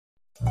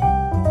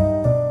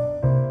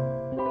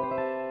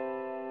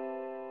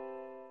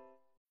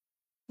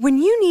When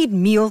you need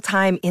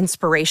mealtime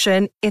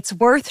inspiration, it's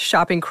worth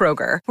shopping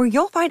Kroger, where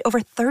you'll find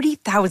over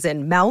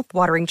 30,000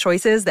 mouth-watering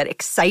choices that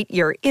excite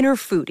your inner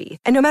foodie.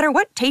 And no matter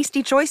what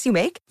tasty choice you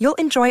make, you'll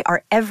enjoy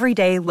our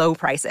everyday low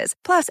prices,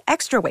 plus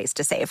extra ways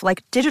to save,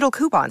 like digital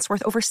coupons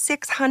worth over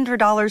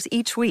 $600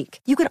 each week.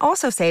 You can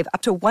also save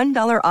up to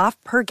 $1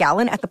 off per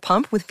gallon at the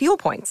pump with fuel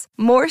points.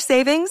 More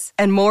savings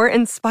and more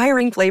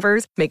inspiring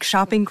flavors make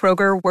shopping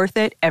Kroger worth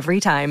it every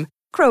time.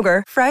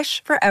 Kroger,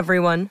 fresh for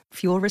everyone.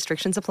 Fuel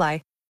restrictions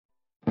apply.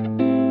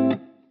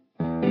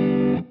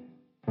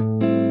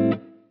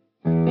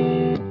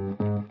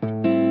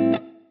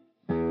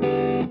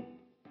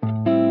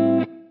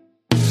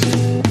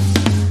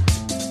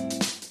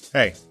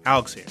 Hey,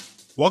 Alex here.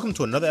 Welcome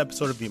to another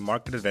episode of the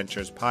Market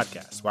Adventures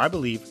podcast, where I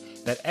believe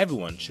that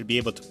everyone should be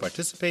able to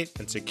participate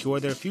and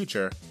secure their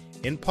future,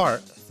 in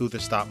part, through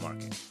the stock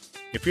market.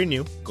 If you're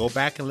new, go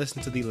back and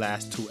listen to the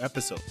last 2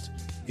 episodes.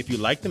 If you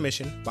like the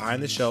mission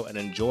behind the show and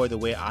enjoy the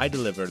way I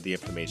deliver the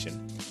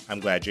information, I'm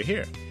glad you're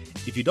here.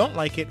 If you don't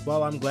like it,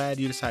 well, I'm glad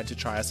you decided to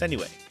try us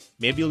anyway.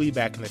 Maybe you'll be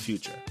back in the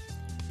future.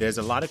 There's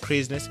a lot of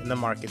craziness in the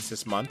markets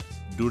this month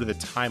due to the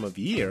time of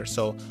year,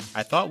 so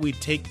I thought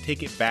we'd take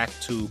it back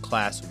to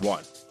class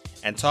 1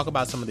 and talk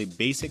about some of the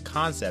basic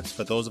concepts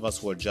for those of us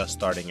who are just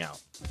starting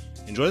out.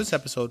 Enjoy this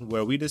episode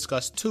where we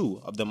discuss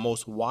 2 of the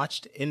most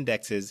watched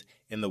indexes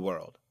in the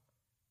world.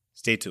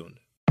 Stay tuned.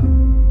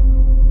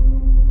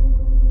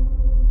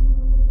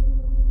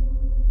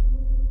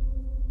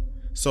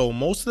 So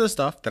most of the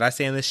stuff that I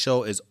say in this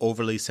show is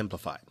overly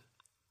simplified,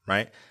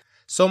 right?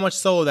 So much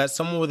so that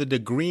someone with a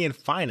degree in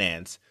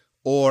finance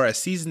or a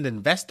seasoned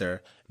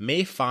investor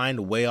may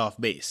find way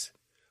off base.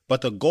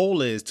 But the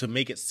goal is to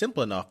make it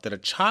simple enough that a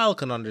child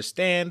can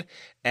understand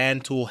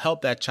and to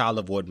help that child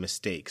avoid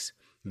mistakes.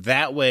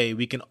 That way,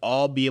 we can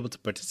all be able to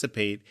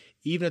participate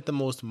even at the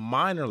most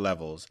minor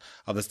levels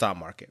of the stock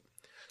market.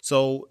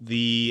 So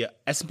the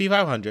S&P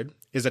 500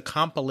 is a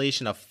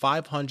compilation of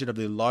 500 of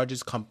the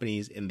largest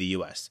companies in the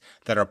U.S.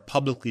 that are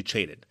publicly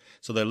traded.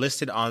 So they're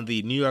listed on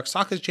the New York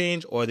Stock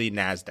Exchange or the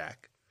NASDAQ.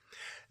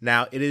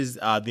 Now, it is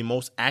the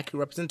most accurate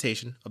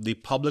representation of the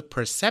public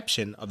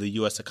perception of the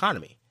U.S.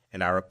 economy.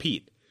 And I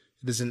repeat,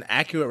 it is an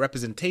accurate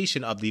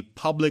representation of the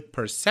public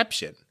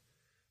perception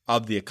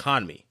of the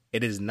economy.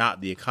 It is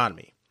not the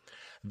economy.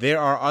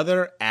 There are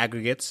other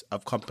aggregates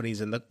of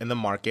companies in the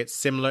market,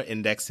 similar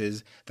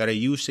indexes that are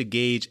used to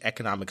gauge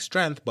economic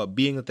strength, but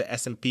being that the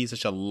S&P is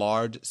such a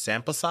large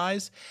sample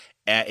size,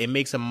 it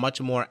makes a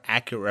much more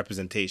accurate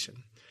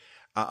representation.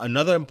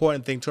 Another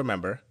important thing to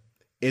remember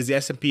is the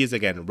S&P is,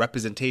 again,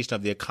 representation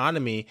of the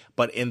economy,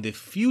 but in the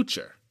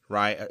future,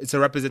 right? It's a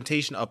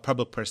representation of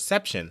public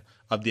perception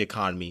of the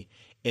economy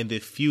in the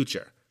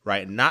future,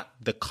 right? Not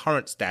the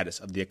current status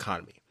of the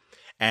economy.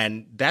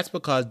 And that's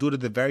because due to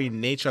the very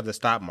nature of the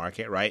stock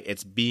market, right,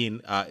 it's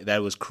being that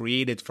it was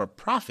created for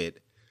profit.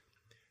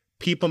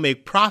 People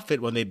make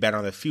profit when they bet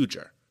on the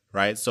future,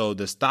 right? So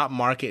the stock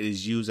market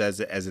is used as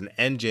an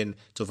engine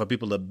for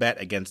people to bet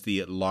against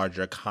the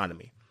larger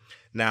economy.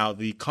 Now,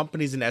 the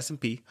companies in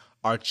S&P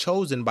are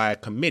chosen by a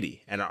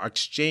committee and are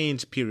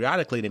exchanged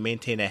periodically to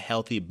maintain a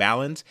healthy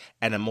balance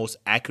and a most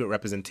accurate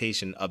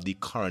representation of the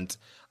current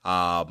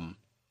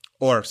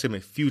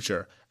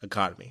future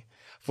economy.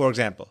 For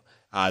example,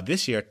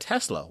 this year,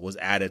 Tesla was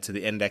added to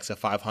the index of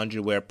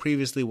 500 where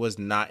previously was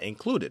not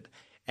included.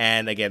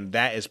 And again,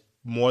 that is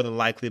more than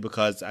likely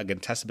because, again,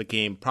 Tesla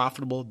became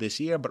profitable this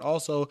year, but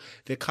also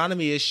the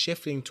economy is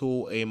shifting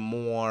to a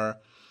more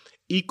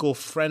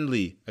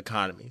eco-friendly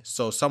economy.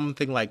 So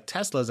something like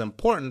Tesla is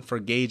important for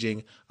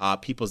gauging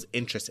people's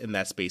interest in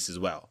that space as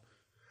well.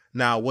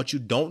 Now, what you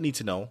don't need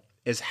to know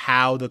is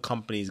how the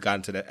companies got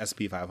into the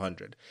S&P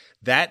 500.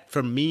 That,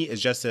 for me,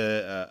 is just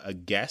a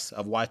guess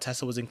of why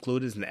Tesla was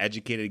included. It's an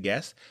educated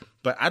guess,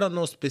 but I don't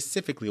know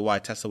specifically why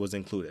Tesla was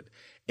included.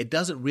 It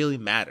doesn't really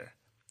matter,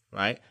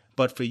 right?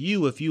 But for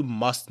you, if you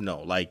must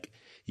know, like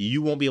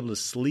you won't be able to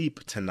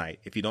sleep tonight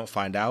if you don't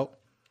find out,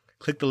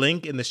 click the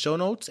link in the show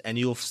notes and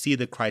you'll see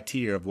the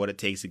criteria of what it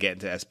takes to get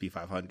into S&P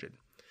 500.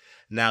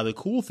 Now, the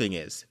cool thing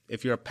is,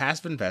 if you're a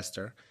passive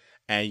investor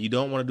and you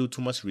don't want to do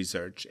too much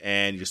research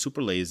and you're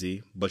super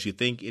lazy, but you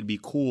think it'd be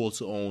cool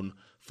to own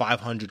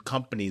 500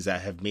 companies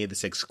that have made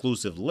this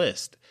exclusive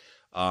list,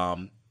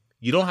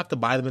 you don't have to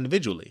buy them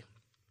individually.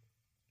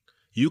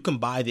 You can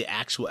buy the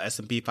actual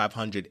S&P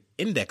 500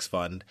 index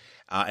fund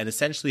and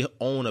essentially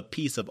own a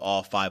piece of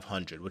all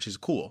 500, which is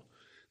cool.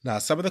 Now,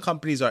 some of the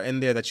companies are in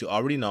there that you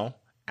already know.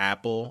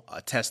 Apple,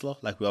 Tesla,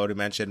 like we already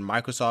mentioned,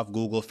 Microsoft,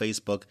 Google,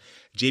 Facebook,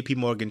 JP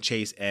Morgan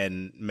Chase,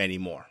 and many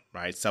more,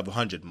 right? Several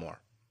hundred more,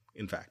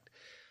 in fact.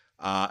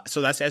 So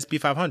that's S&P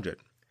 500.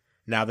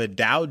 Now, the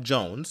Dow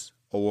Jones,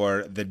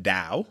 or the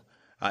Dow,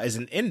 is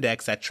an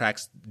index that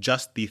tracks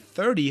just the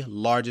 30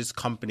 largest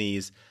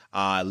companies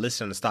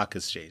listed on the stock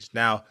exchange.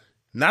 Now,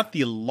 not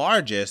the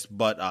largest,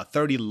 but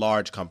 30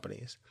 large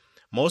companies.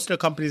 Most of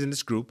the companies in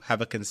this group have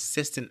a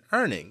consistent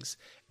earnings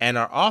and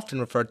are often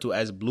referred to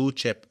as blue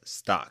chip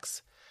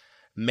stocks.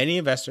 Many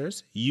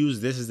investors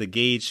use this as a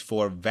gauge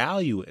for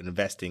value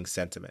investing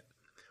sentiment.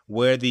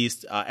 where the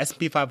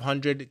S&P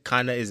 500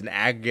 kind of is an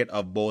aggregate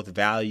of both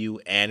value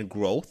and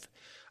growth.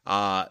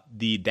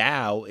 The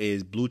Dow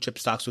is blue chip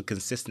stocks with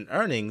consistent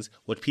earnings,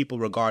 which people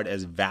regard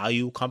as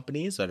value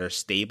companies that are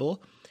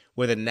stable,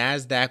 where the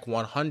NASDAQ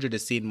 100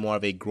 is seen more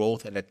of a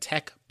growth and a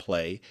tech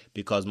play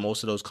because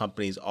most of those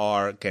companies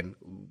are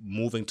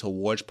moving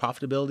towards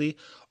profitability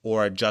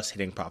or are just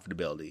hitting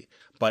profitability.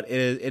 But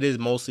it is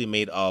mostly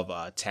made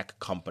of tech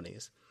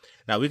companies.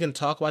 Now, we can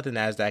talk about the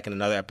NASDAQ in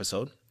another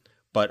episode,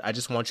 but I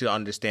just want you to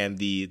understand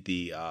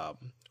the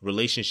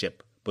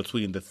relationship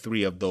between the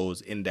three of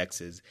those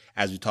indexes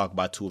as we talk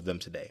about two of them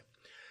today.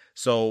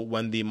 So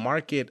when the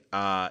market,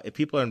 if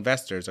people are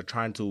investors are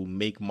trying to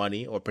make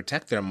money or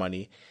protect their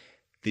money,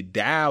 the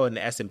Dow and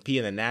the S&P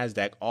and the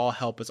NASDAQ all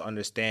help us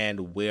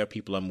understand where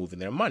people are moving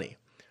their money,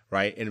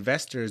 right?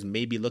 Investors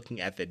may be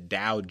looking at the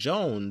Dow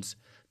Jones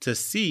to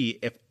see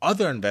if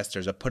other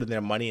investors are putting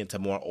their money into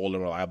more old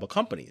and reliable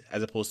companies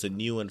as opposed to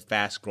new and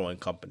fast-growing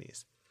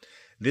companies.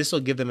 This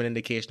will give them an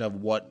indication of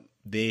what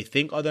they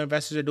think other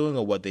investors are doing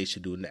or what they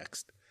should do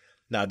next.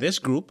 Now, this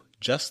group,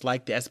 just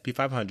like the S&P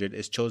 500,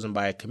 is chosen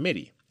by a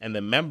committee, and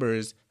the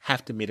members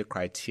have to meet a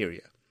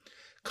criteria.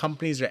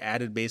 Companies are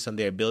added based on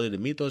their ability to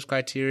meet those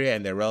criteria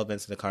and their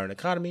relevance in the current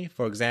economy.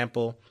 For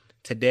example,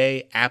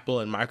 today,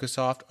 Apple and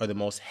Microsoft are the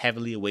most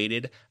heavily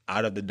weighted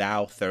out of the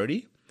Dow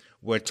 30,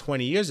 where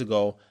 20 years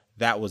ago,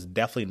 that was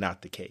definitely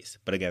not the case.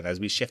 But again, as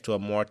we shift to a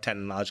more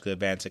technologically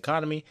advanced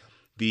economy,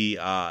 the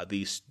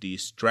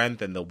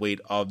strength and the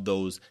weight of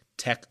those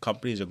tech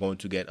companies are going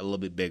to get a little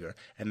bit bigger,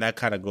 and that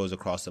kind of goes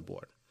across the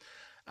board.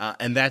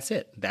 And that's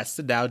it. That's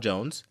the Dow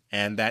Jones,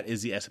 and that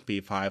is the S&P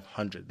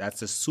 500.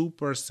 That's a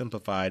super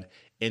simplified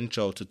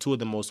intro to two of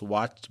the most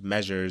watched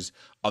measures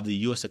of the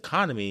U.S.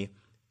 economy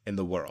in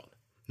the world.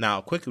 Now,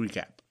 a quick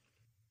recap.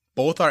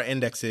 Both are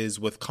indexes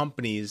with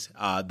companies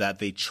that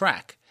they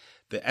track.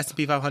 The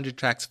S&P 500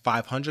 tracks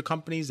 500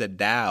 companies. The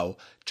Dow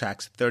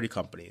tracks 30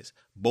 companies.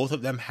 Both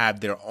of them have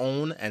their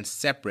own and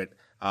separate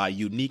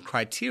unique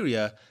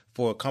criteria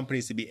for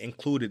companies to be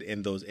included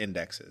in those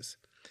indexes.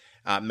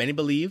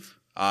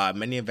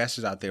 Many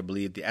investors out there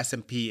believe the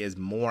S&P is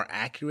more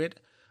accurate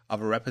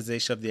of a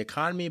representation of the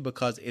economy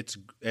because it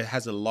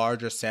has a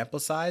larger sample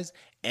size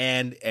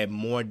and a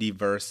more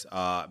diverse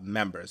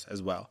members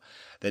as well.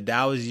 The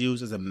Dow is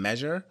used as a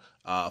measure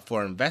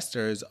for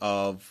investors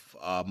of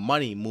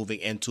money moving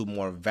into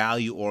more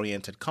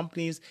value-oriented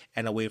companies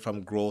and away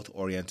from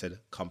growth-oriented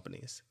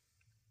companies.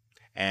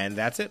 And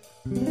that's it.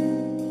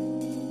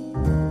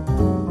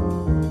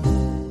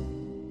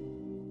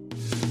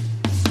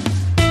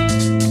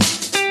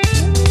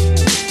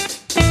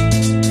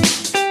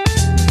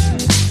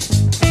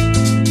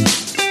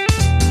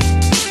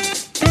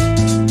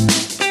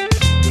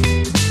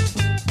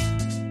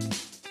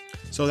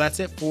 So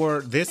that's it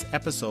for this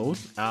episode.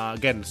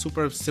 Again,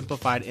 super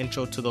simplified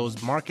intro to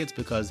those markets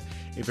because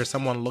if you're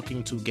someone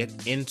looking to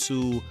get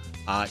into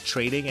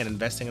trading and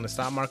investing in the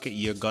stock market,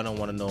 you're going to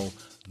want to know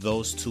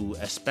those two,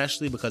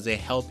 especially because they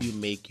help you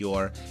make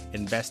your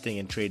investing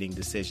and trading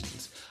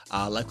decisions.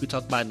 Like we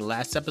talked about in the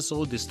last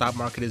episode, the stock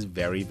market is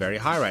very, very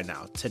high right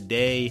now.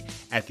 Today,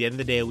 at the end of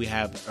the day, we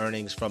have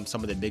earnings from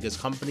some of the biggest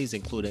companies,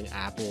 including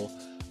Apple,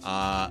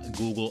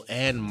 Google,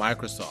 and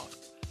Microsoft.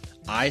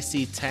 I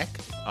see tech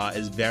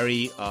is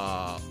very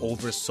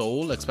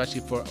oversold,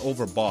 especially for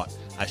overbought,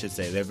 I should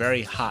say. They're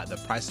very hot. The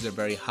prices are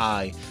very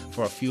high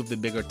for a few of the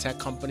bigger tech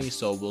companies.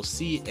 So we'll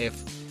see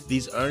if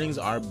these earnings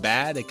are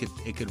bad. It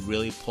could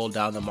really pull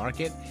down the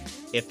market.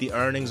 If the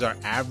earnings are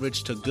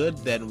average to good,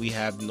 then we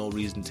have no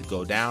reason to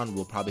go down.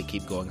 We'll probably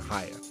keep going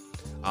higher.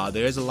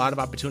 There is a lot of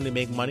opportunity to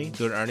make money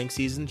during earnings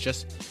season.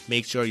 Just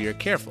make sure you're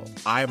careful.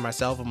 I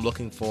myself am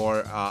looking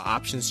for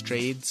options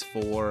trades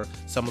for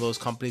some of those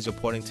companies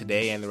reporting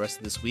today and the rest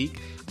of this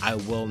week. I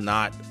will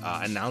not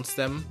announce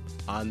them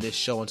on this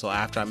show until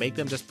after I make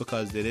them just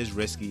because it is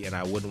risky and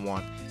I wouldn't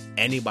want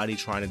anybody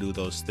trying to do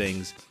those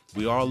things.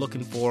 We are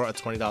looking for a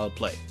 $20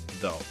 play,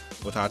 though,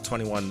 with our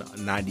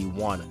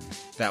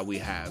 $21.91 that we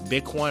have.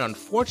 Bitcoin,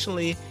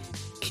 unfortunately,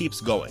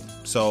 keeps going.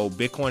 So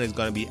Bitcoin is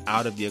going to be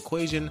out of the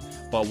equation,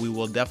 but we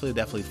will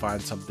definitely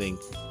find something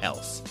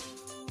else.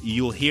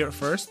 You'll hear it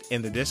first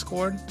in the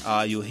Discord.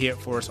 You'll hear it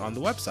first on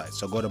the website.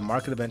 So go to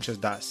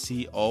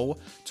marketadventures.co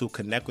to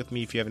connect with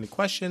me if you have any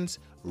questions,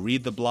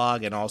 read the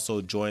blog, and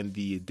also join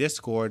the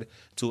Discord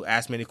to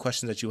ask me any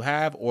questions that you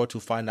have or to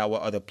find out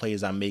what other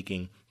plays I'm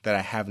making that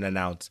I haven't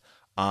announced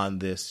on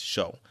this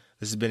show.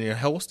 This has been your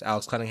host,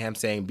 Alex Cunningham,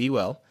 saying be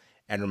well,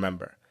 and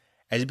remember,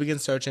 as you begin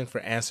searching for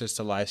answers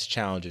to life's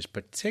challenges,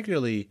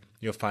 particularly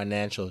your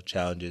financial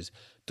challenges,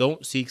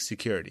 don't seek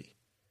security.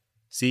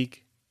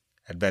 Seek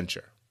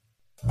adventure.